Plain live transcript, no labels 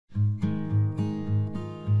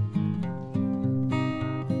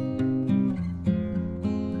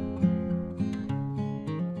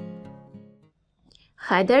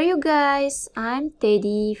Hi there you guys, I'm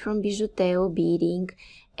Teddy from BijuTeo Beading,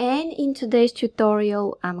 and in today's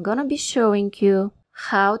tutorial I'm gonna be showing you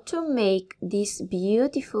how to make these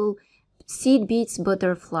beautiful seed beads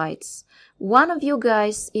butterflies. One of you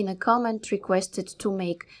guys in a comment requested to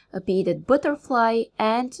make a beaded butterfly,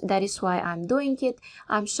 and that is why I'm doing it.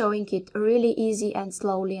 I'm showing it really easy and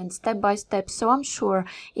slowly and step by step, so I'm sure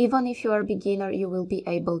even if you are a beginner you will be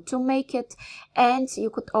able to make it, and you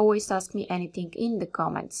could always ask me anything in the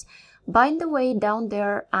comments. By the way, down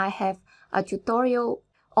there I have a tutorial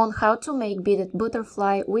on how to make beaded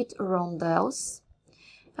butterfly with rondelles.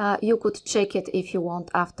 You could check it if you want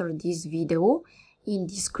after this video in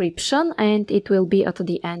description, and it will be at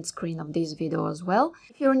the end screen of this video as well.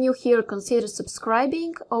 If you're new here, consider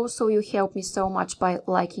subscribing. Also, you help me so much by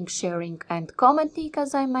liking, sharing and commenting,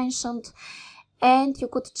 as I mentioned. And you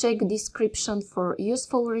could check description for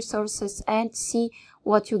useful resources and see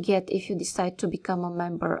what you get if you decide to become a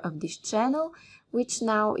member of this channel, which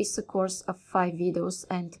now is a course of 5 videos,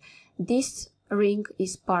 and this ring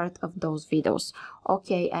is part of those videos.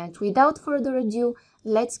 Okay, and without further ado,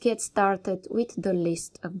 let's get started with the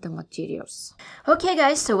list of the materials. Okay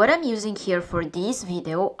guys, so what I'm using here for this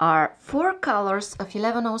video are 4 colors of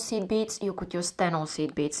 11/0 seed beads. You could use 10/0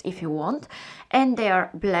 seed beads if you want, and they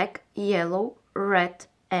are black, yellow, red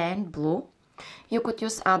and blue. You could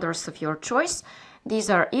use others of your choice. These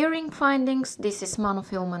are earring findings. This is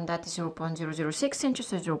monofilament, that is 0.006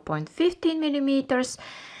 inches or 0.15 millimeters.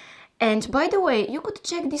 And by the way, you could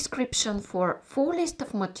check description for full list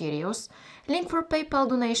of materials, link for PayPal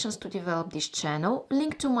donations to develop this channel,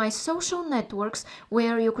 link to my social networks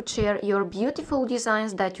where you could share your beautiful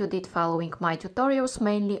designs that you did following my tutorials,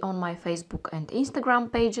 mainly on my Facebook and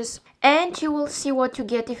Instagram pages. And you will see what you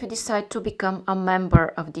get if you decide to become a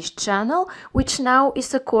member of this channel, which now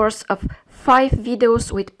is a course of 5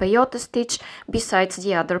 videos with peyote stitch besides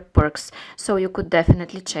the other perks, so you could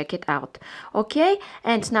definitely check it out. Okay,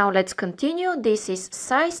 and now let's continue. This is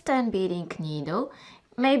size 10 beading needle.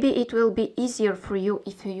 Maybe it will be easier for you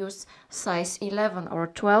if you use size 11 or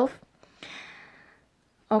 12.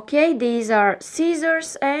 Okay, these are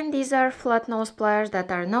scissors and these are flat nose pliers that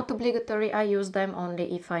are not obligatory. I use them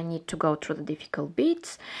only if I need to go through the difficult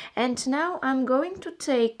beads. And now I'm going to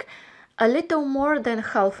take a little more than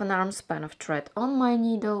half an arm span of thread on my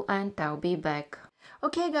needle, and I'll be back.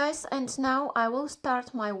 Okay guys, and now I will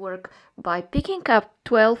start my work by picking up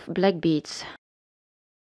 12 black beads.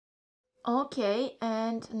 Okay,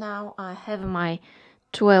 and now I have my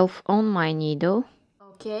 12 on my needle.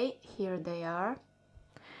 Okay, here they are.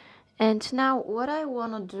 And now what I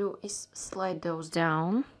want to do is slide those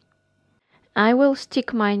down. I will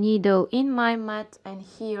stick my needle in my mat, and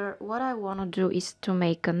here what I want to do is to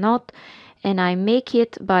make a knot, and I make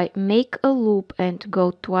it by make a loop and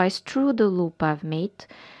go twice through the loop I've made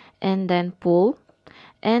and then pull,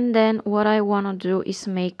 and then what I want to do is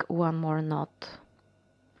make one more knot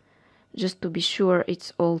just to be sure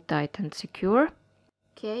it's all tight and secure.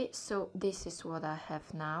 Okay, so this is what I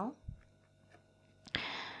have now.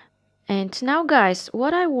 And now guys,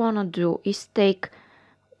 what I want to do is take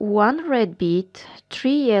 1 red bead,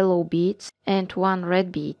 3 yellow beads and 1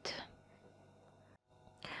 red bead.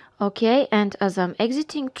 Okay, and as I'm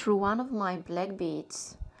exiting through one of my black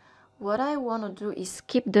beads, what I want to do is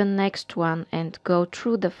skip the next one and go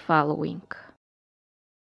through the following.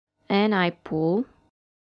 And I pull.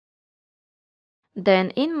 Then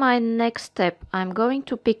in my next step I'm going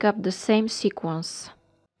to pick up the same sequence.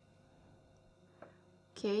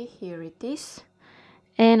 Okay, here it is.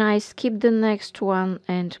 And I skip the next one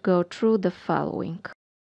and go through the following.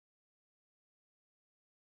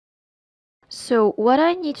 So what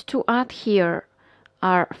I need to add here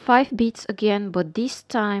are 5 beads again, but this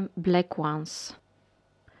time black ones.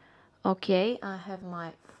 Okay, I have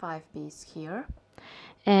my 5 beads here.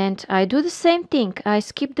 And I do the same thing. I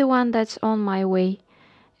skip the one that's on my way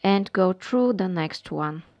and go through the next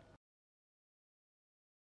one.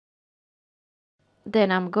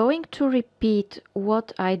 Then I'm going to repeat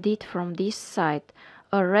what I did from this side.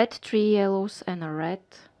 A red, 3 yellows and a red.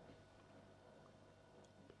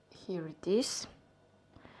 Here it is.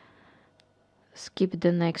 Skip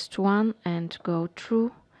the next one and go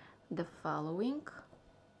through the following.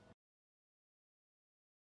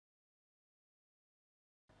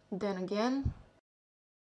 Then again.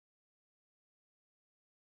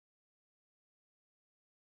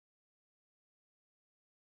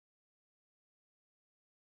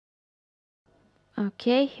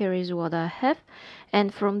 Okay, here is what I have,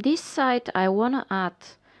 and from this side I want to add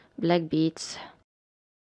black beads.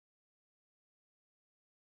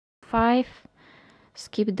 5,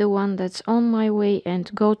 skip the one that's on my way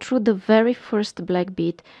and go through the very first black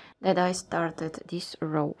bead that I started this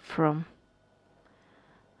row from.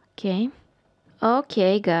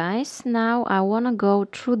 Okay guys, now I want to go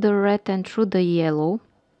through the red and through the yellow.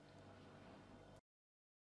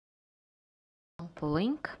 I'm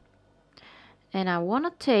pulling, and I want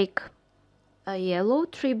to take a yellow,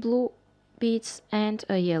 3 blue beads and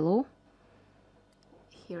a yellow.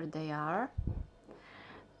 Here they are.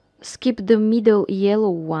 Skip the middle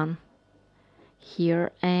yellow one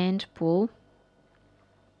here and pull.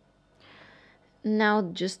 Now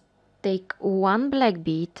just take one black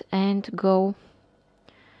bead and go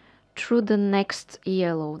through the next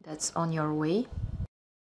yellow that's on your way.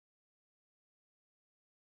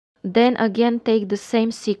 Then again take the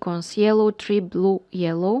same sequence, yellow, 3 blue,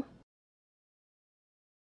 yellow.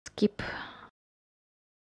 Skip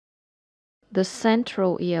the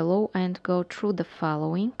central yellow and go through the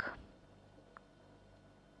following.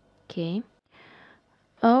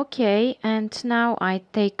 Okay, and now I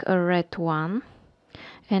take a red one,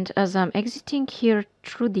 and as I'm exiting here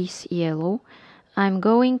through this yellow, I'm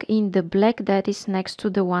going in the black that is next to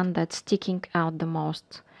the one that's sticking out the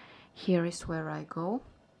most. Here is where I go,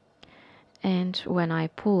 and when I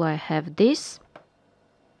pull I have this.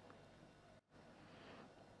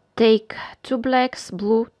 Take 2 blacks,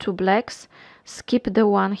 blue, 2 blacks, skip the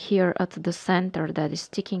one here at the center that is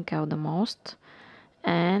sticking out the most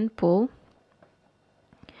and pull.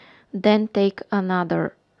 Then take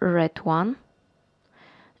another red one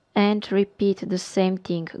and repeat the same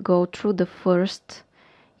thing, go through the first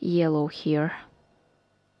yellow here.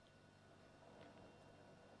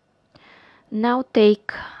 Now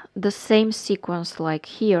take the same sequence like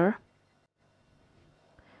here.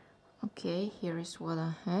 Okay, here is what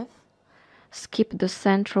I have. Skip the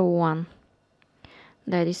central one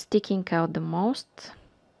that is sticking out the most.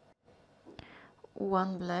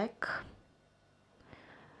 One black.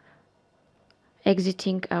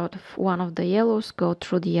 Exiting out of one of the yellows, go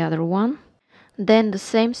through the other one. Then the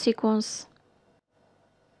same sequence.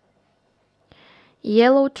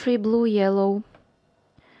 Yellow, 3 blue, yellow.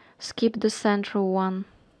 Skip the central one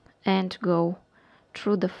and go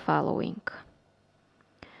through the following.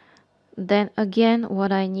 Then again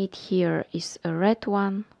what I need here is a red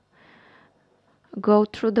one. Go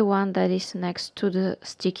through the one that is next to the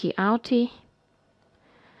sticky outie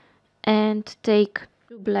and take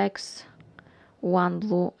 2 blacks, 1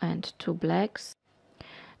 blue and 2 blacks.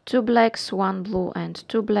 2 blacks, 1 blue and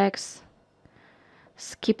 2 blacks.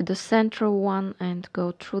 Skip the central one and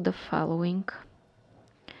go through the following.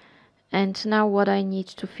 And now what I need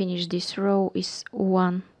to finish this row is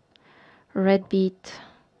 1 red bead,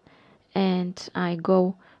 and I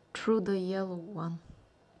go through the yellow one.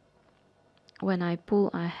 When I pull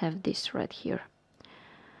I have this red here.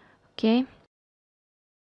 Okay.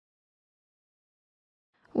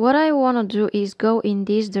 What I want to do is go in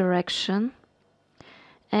this direction,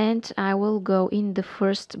 and I will go in the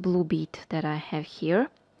first blue bead that I have here.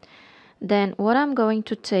 Then what I'm going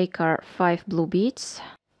to take are 5 blue beads.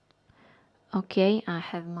 Okay, I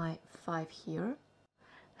have my 5 here.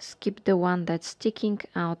 Skip the one that's sticking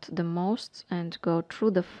out the most and go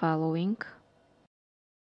through the following.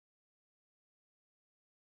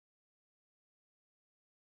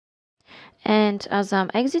 And as I'm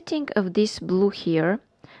exiting of this blue here,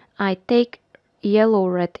 I take yellow,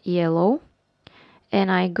 red, yellow,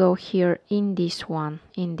 and I go here in this one,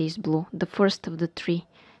 in this blue, the first of the 3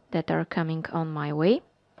 that are coming on my way.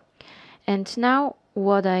 And now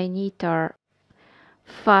what I need are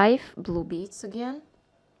 5 blue beads again.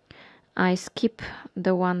 I skip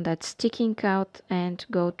the one that's sticking out and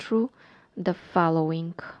go through the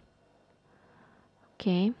following.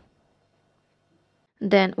 Okay.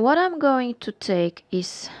 Then what I'm going to take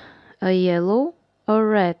is a yellow, a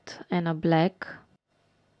red and a black.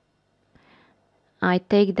 I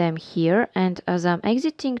take them here, and as I'm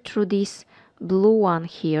exiting through this blue one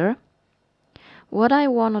here, what I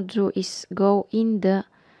want to do is go in the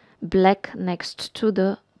black next to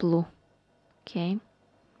the blue. Okay,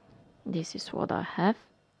 this is what I have.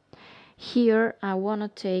 Here I want to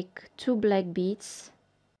take 2 black beads,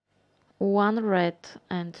 1 red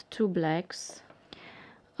and 2 blacks.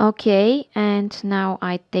 Okay, and now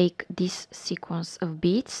I take this sequence of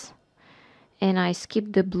beads and I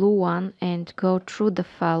skip the blue one and go through the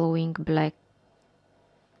following black.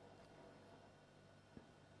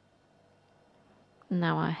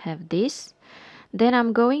 Now I have this. Then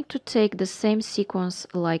I'm going to take the same sequence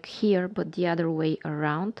like here, but the other way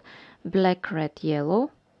around. Black, red,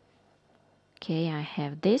 yellow. Okay, I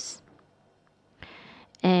have this.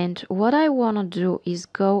 And what I want to do is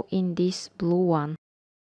go in this blue one.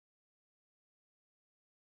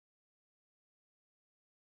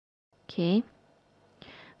 Okay,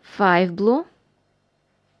 5 blue,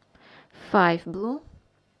 5 blue,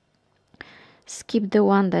 skip the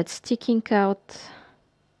one that's sticking out,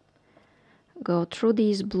 go through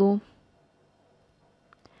this blue,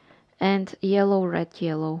 and yellow, red,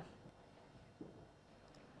 yellow,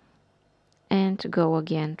 and go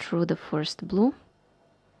again through the first blue,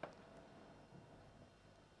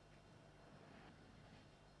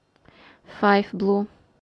 five blue,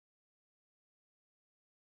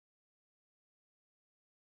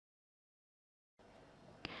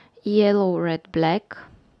 yellow, red, black,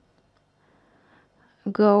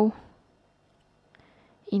 go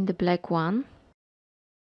in the black one,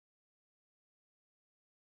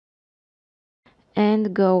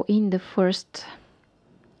 and go in the first,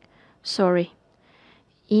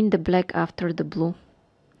 in the black after the blue.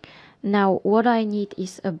 Now what I need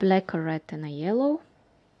is a black, a red, and a yellow.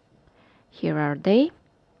 Here are they.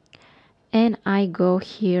 And I go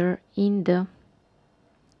here in the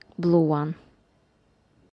blue one.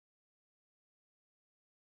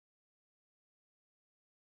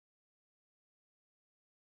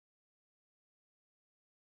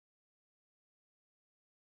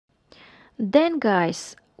 Then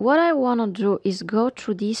guys, what I want to do is go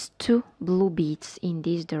through these 2 blue beads in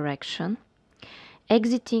this direction,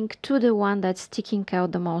 exiting to the one that's sticking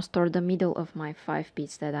out the most, or the middle of my 5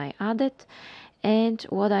 beads that I added. And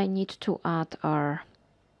what I need to add are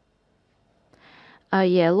a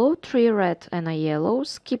yellow, 3 red, and a yellow.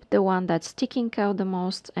 Skip the one that's sticking out the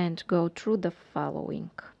most and go through the following.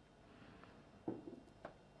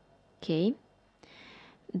 Okay,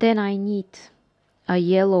 then I need a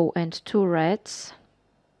yellow and 2 reds.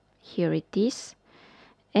 Here it is,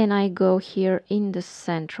 and I go here in the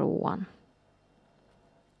central one.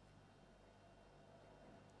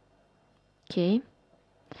 Okay,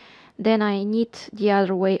 then I need the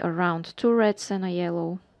other way around, 2 reds and a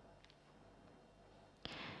yellow,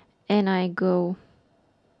 and I go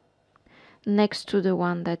next to the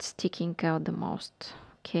one that's sticking out the most.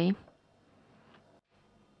 Okay,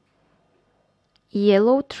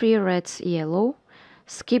 yellow, 3 reds, yellow,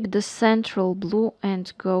 skip the central blue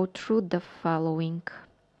and go through the following.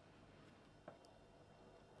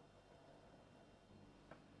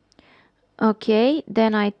 Okay,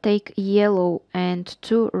 then I take yellow and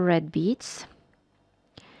 2 red beads,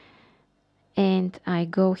 and I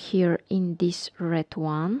go here in this red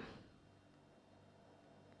one,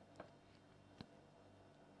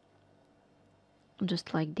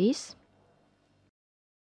 just like this.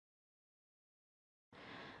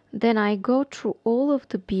 Then I go through all of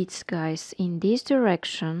the beads, guys, in this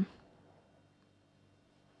direction,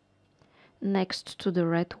 next to the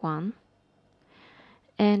red one,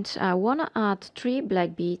 and I want to add 3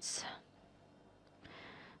 black beads,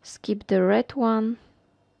 skip the red one,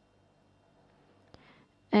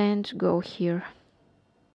 and go here.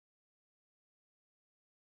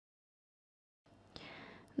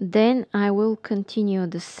 Then I will continue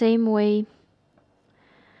the same way.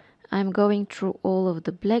 I'm going through all of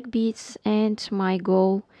the black beads, and my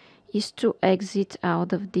goal is to exit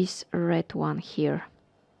out of this red one here.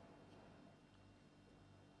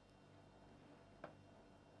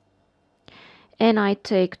 And I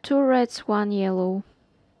take 2 reds, 1 yellow,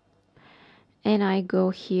 and I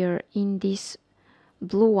go here in this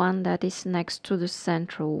blue one that is next to the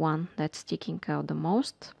central one that's sticking out the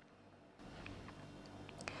most.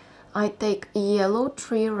 I take yellow,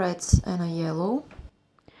 3 reds, and a yellow,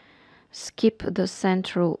 skip the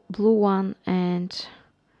central blue one and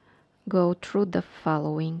go through the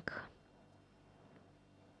following.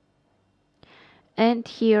 And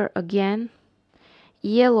here again,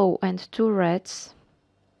 yellow and 2 reds,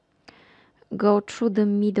 go through the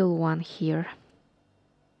middle one here,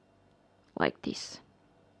 like this.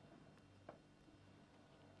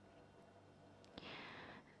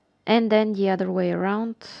 And then the other way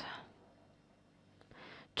around,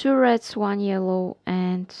 2 reds, 1 yellow,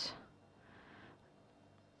 and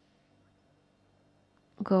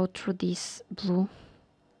go through this blue.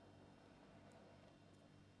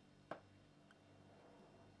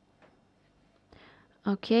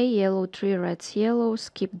 Okay, yellow, 3 reds, yellow,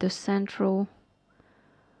 skip the central,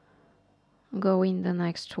 go in the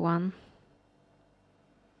next one.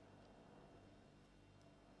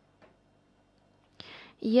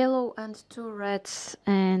 Yellow and 2 reds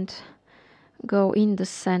and go in the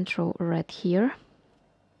central red here.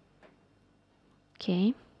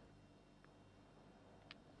 Okay.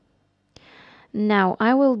 Now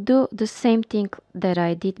I will do the same thing that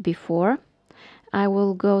I did before. I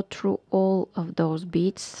will go through all of those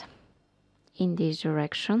beads in this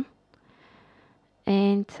direction,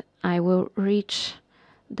 and I will reach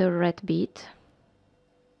the red bead.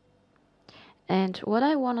 And what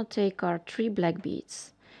I want to take are 3 black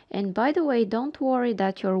beads. And by the way, don't worry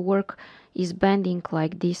that your work is bending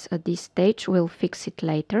like this at this stage. We'll fix it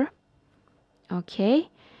later. Okay,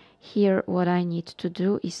 here what I need to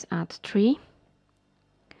do is add 3.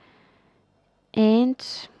 And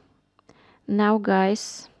now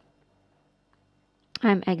guys,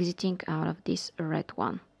 I'm exiting out of this red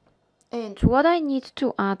one. And what I need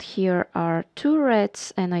to add here are 2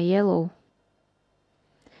 reds and a yellow.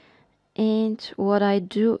 And what I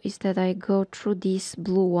do is that I go through this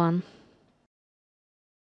blue one.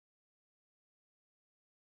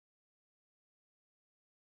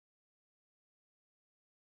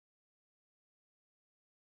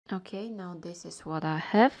 Okay, now this is what I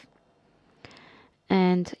have.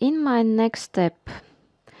 And in my next step,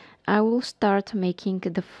 I will start making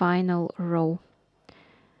the final row,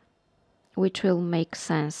 which will make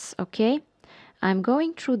sense, okay? I'm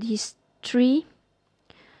going through these 3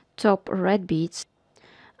 top red beads.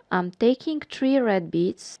 I'm taking 3 red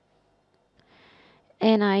beads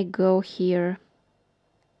and I go here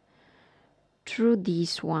through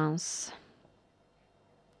these ones,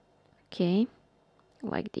 okay,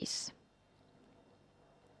 like this.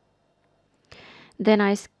 Then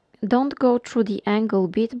I don't go through the angle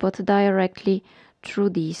bead but directly through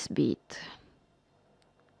this bead,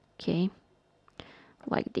 okay,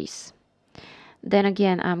 like this. Then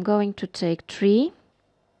again I'm going to take 3,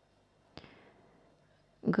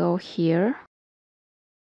 go here,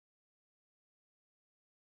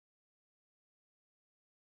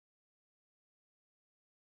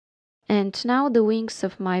 and now the wings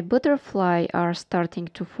of my butterfly are starting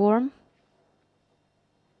to form.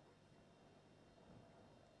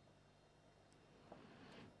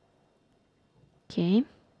 Okay,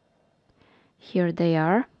 here they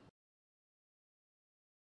are.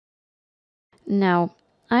 Now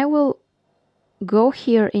I will go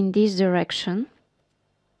here in this direction,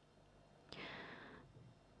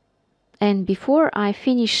 and before I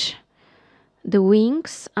finish the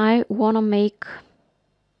wings I want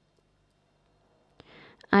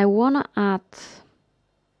to add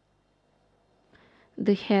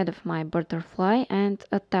the head of my butterfly and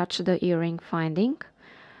attach the earring finding.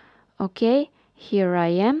 Okay, here I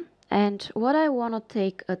am, and what I want to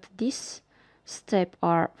take at this step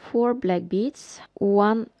are 4 black beads,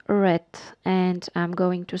 1 red, and I'm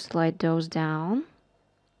going to slide those down.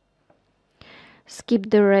 Skip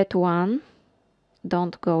the red one,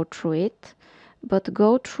 don't go through it, but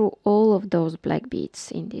go through all of those black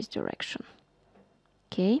beads in this direction.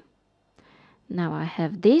 Okay, now I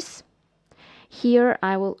have this. Here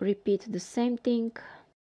I will repeat the same thing.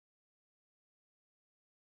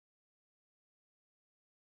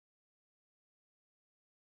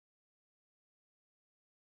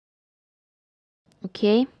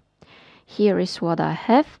 Okay, here is what I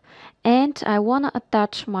have, and I want to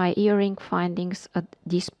attach my earring findings at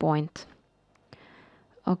this point.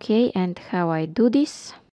 Okay, and how I do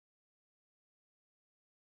this?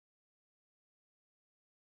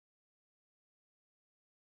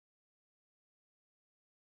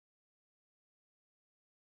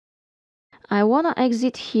 I want to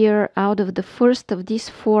exit here out of the first of these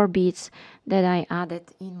 4 beads that I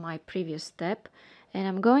added in my previous step, and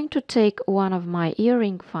I'm going to take one of my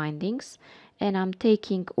earring findings, and I'm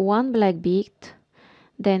taking 1 black bead,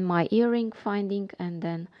 then my earring finding, and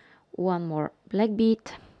then 1 more black bead.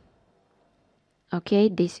 Okay,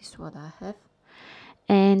 this is what I have,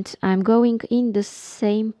 and I'm going in the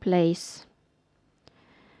same place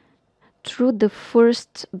through the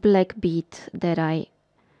first black bead that I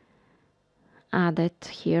added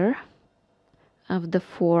here of the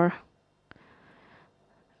 4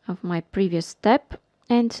 of my previous step,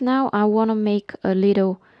 and now I want to make a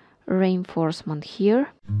little reinforcement here.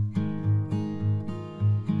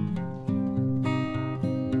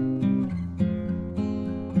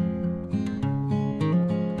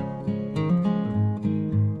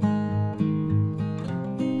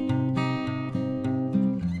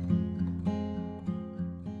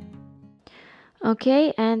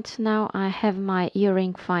 Okay, and now I have my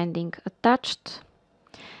earring finding attached,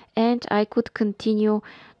 and I could continue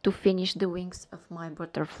to finish the wings of my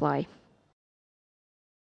butterfly.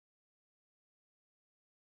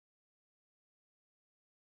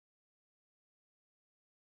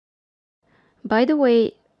 By the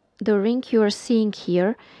way, the ring you are seeing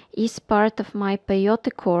here is part of my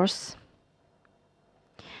peyote course.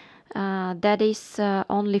 That is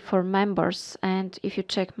only for members, and if you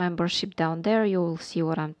check membership down there you will see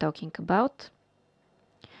what I'm talking about.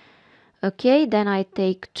 Okay, then I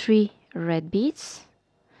take 3 red beads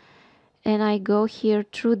and I go here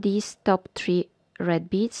through these top 3 red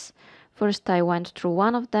beads First I went through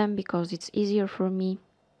one of them because it's easier for me,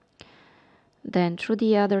 then through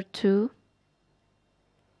the other two.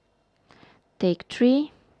 Take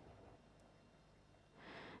 3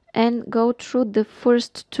 and go through the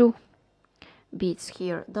first 2 beads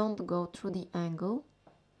here. Don't go through the angle.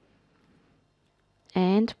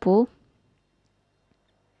 And pull.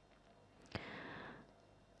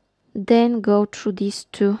 Then go through these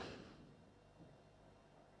 2.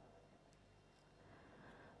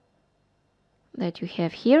 That you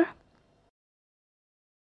have here.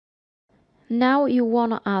 Now you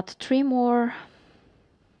want to add 3 more.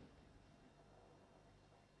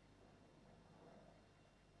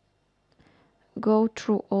 Go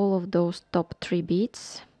through all of those top 3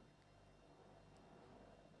 beads.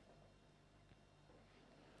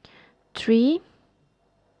 3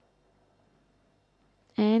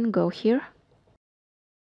 and go here.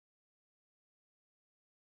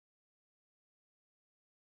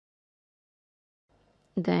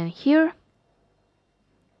 Then here.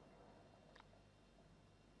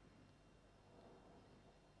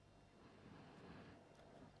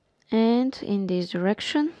 And in this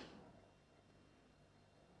direction.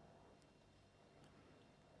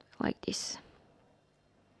 Like this.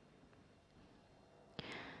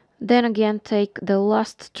 Then again take the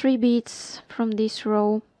last 3 beads from this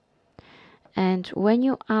row, and when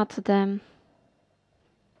you add them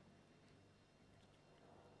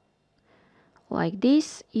like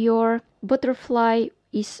this, your butterfly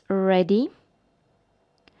is ready.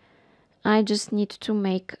 I just need to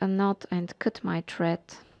make a knot and cut my thread.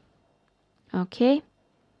 Okay.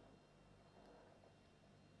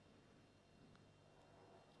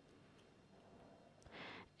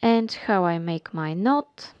 And how I make my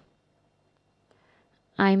knot?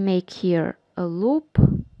 I make here a loop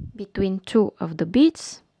between 2 of the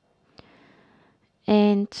beads,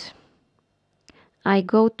 and I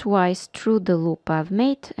go twice through the loop I've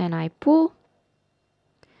made and I pull,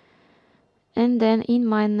 and then in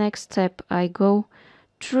my next step I go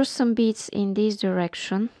through some beads in this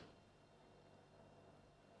direction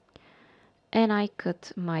and I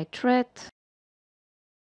cut my thread.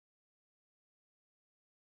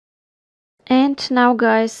 And now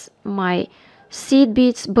guys, my seed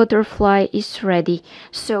beads butterfly is ready.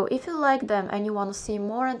 So if you like them and you want to see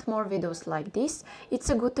more and more videos like this, it's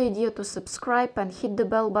a good idea to subscribe and hit the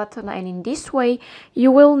bell button, and in this way you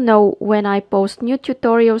will know when I post new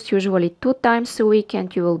tutorials, usually 2 times a week,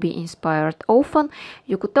 and you will be inspired often.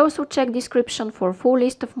 You could also check description for full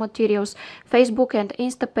list of materials, Facebook and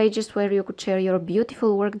Insta pages where you could share your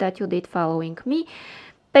beautiful work that you did following me,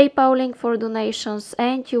 PayPal link for donations,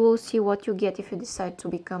 and you will see what you get if you decide to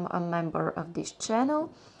become a member of this channel,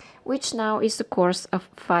 which now is a course of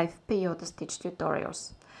 5 peyote stitch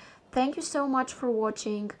tutorials. Thank you so much for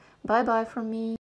watching. Bye bye from me.